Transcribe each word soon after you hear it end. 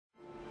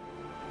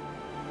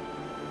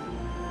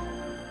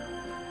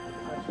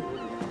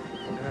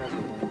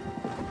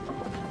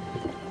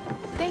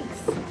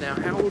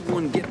Now, how would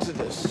one get to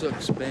the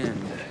Sook's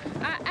Bend?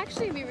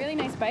 Actually, it'd be a really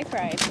nice bike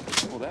ride.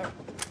 Well,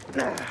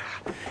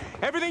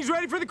 Everything's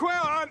ready for the quail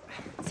hunt.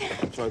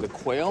 Sorry, the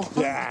quail?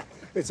 Yeah,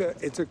 it's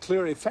a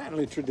Cleary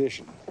family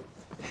tradition.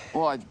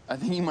 Well, I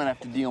think you might have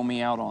to deal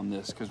me out on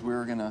this, because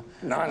we're gonna...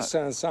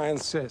 Nonsense, I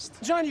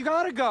insist. John, you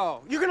gotta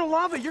go. You're gonna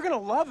love it. You're gonna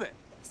love it.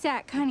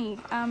 Zach, honey,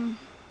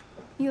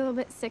 you a little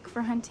bit sick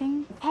for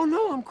hunting? Oh,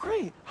 no, I'm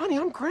great. Honey,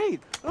 I'm great.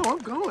 Oh, I'm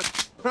going.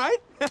 Right?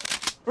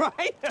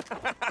 Right?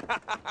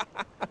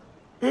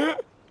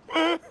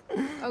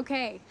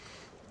 Okay,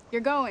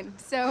 you're going.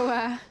 So,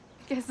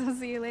 guess I'll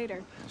see you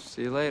later.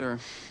 See you later.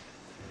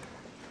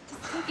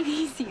 Just take it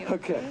easy,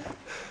 okay?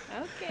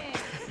 Okay.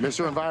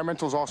 Mr.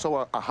 Environmental's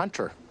also a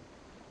hunter.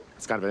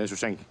 It's kind of an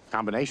interesting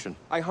combination.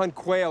 I hunt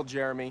quail,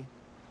 Jeremy.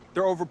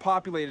 They're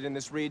overpopulated in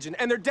this region,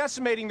 and they're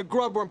decimating the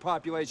grubworm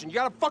population. You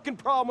got a fucking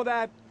problem with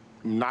that?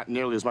 Not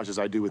nearly as much as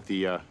I do with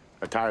the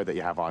attire that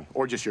you have on,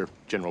 or just your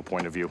general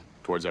point of view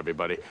towards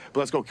everybody. But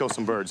let's go kill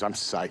some birds. I'm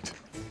psyched.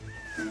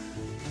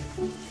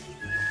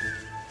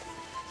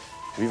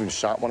 Have you even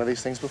shot one of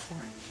these things before?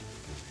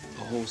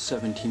 The whole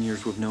 17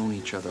 years we've known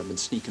each other, I've been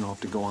sneaking off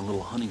to go on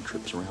little hunting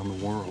trips around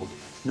the world.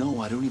 No,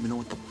 I don't even know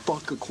what the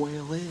fuck a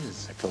quail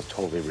is. I feel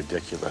totally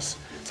ridiculous.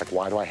 It's like,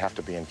 why do I have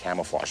to be in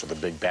camouflage so the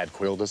big bad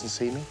quail doesn't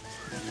see me?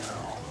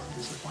 No.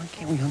 It's like, why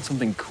can't we hunt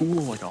something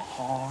cool like a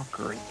hawk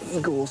or an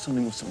eagle,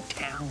 something with some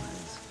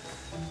talons?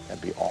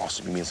 That'd be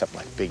awesome. You mean something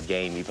like big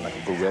game, even like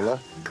a gorilla?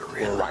 Or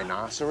a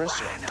rhinoceros?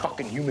 Or a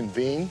fucking human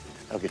being?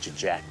 That'll get you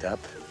jacked up.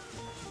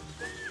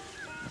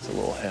 It's a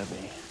little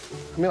heavy.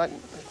 I mean, like,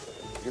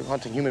 you're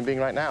hunting a human being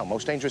right now.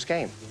 Most dangerous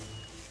game.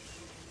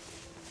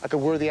 Like a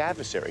worthy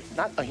adversary.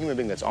 Not a human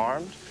being that's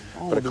armed,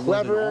 but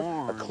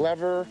a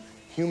clever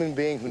human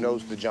being who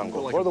knows the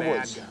jungle like or a the bad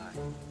woods. Guy.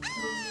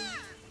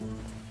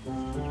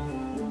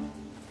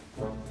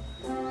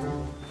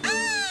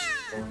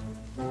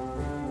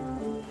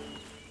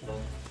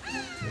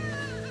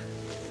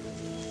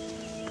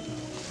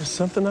 There's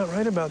something not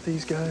right about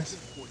these guys.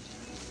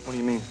 What do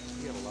you mean?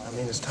 I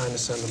mean, it's time to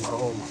send them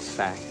home.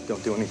 Fact.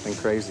 Don't do anything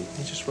crazy.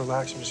 You just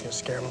relax. I'm just gonna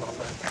scare them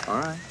off.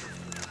 All right.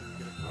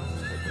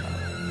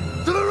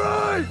 To the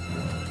right!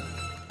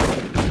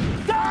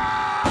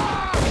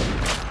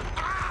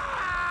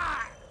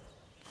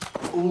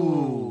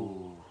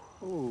 Ooh.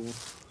 Ooh.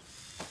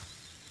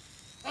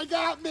 They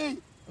got me!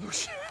 Oh,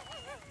 shit.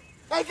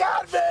 They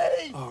got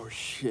me! Oh,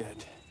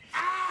 shit.